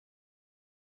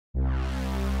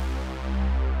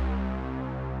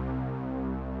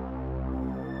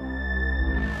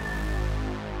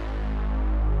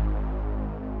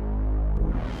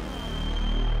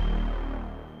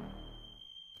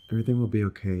Everything will be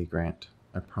okay, Grant.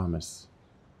 I promise.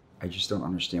 I just don't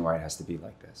understand why it has to be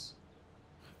like this.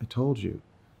 I told you.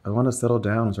 I want to settle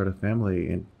down and start a family,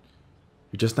 and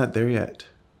you're just not there yet.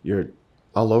 You're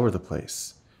all over the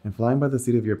place. And flying by the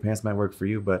seat of your pants might work for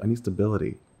you, but I need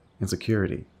stability and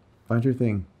security. Find your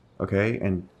thing, okay?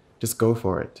 And just go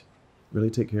for it. Really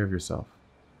take care of yourself.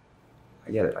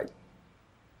 I get it. I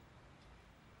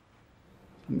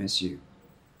miss you.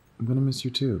 I'm gonna miss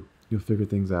you too. You'll figure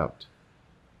things out.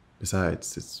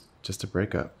 Besides, it's just a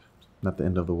breakup, not the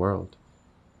end of the world.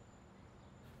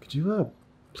 Could you,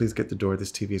 please get the door?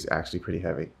 This TV is actually pretty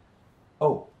heavy.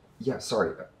 Oh, yeah,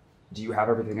 sorry. Do you have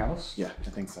everything else? Yeah, I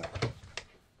think so.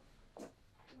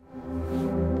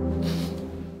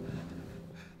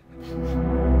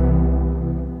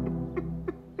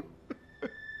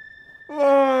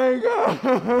 My God!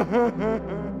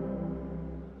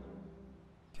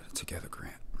 Get it together,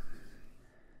 Grant.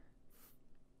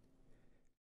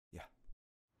 Yeah.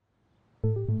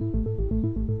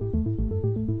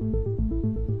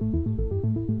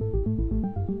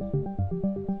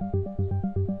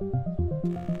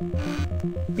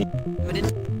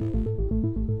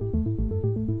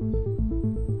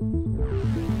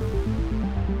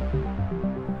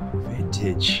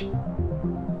 Vintage.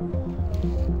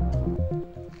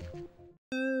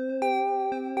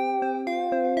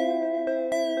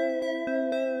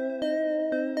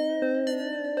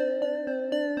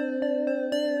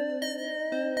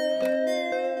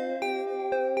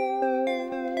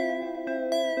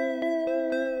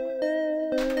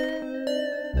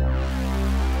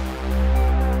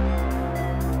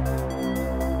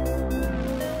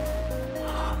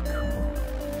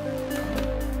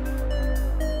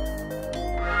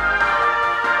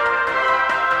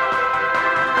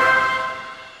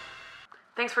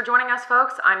 Thanks for joining us,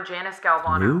 folks. I'm Janice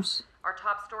Galvano. News? Our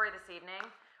top story this evening,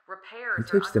 repairs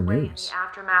Who are takes the underway in news? the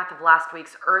aftermath of last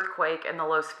week's earthquake in the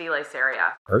Los Feliz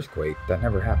area. Earthquake? That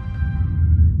never happened.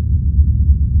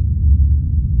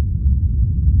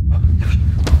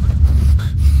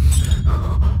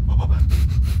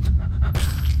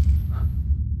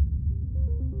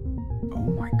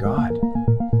 Oh my God.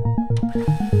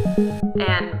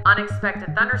 An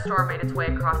unexpected thunderstorm made its way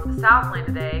across the Southland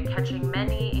today, catching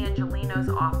many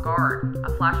Angelinos off guard. A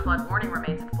flash flood warning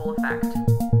remains in full effect.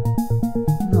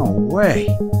 No way.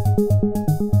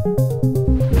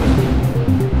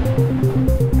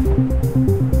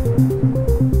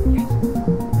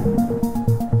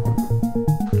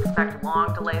 Expect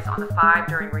long delays on the 5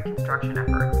 during reconstruction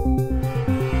efforts.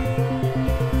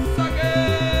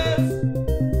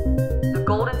 The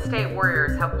Golden State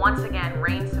Warriors have once again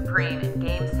reigned supreme in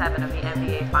Game 7 of the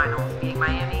NBA Finals, beating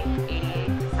Miami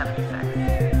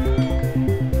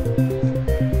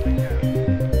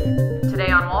 88-76.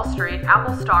 Today on Wall Street,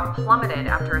 Apple stock plummeted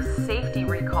after a safety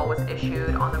recall was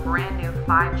issued on the brand new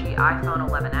 5G iPhone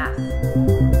 11s.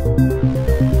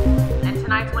 And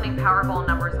tonight's winning Powerball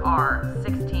numbers are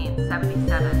 16,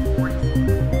 77, 46.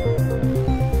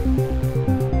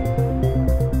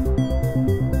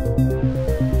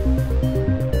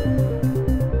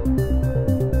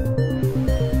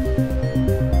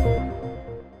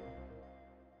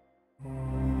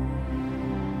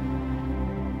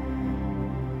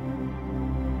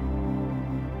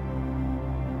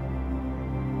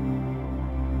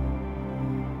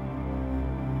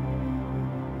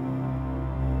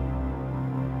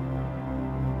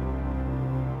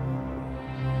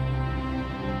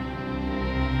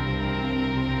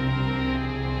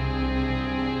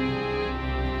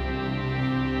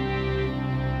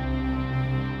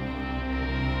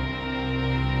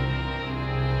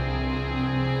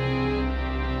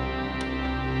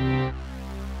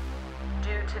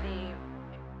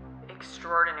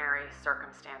 Extraordinary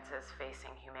circumstances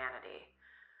facing humanity.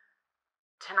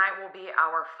 Tonight will be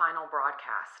our final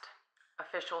broadcast.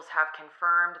 Officials have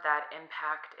confirmed that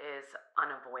impact is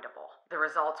unavoidable. The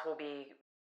results will be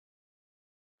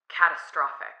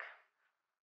catastrophic.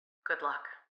 Good luck.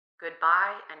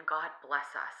 Goodbye, and God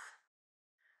bless us.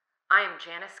 I am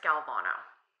Janice Galvano,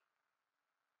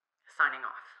 signing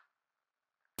off.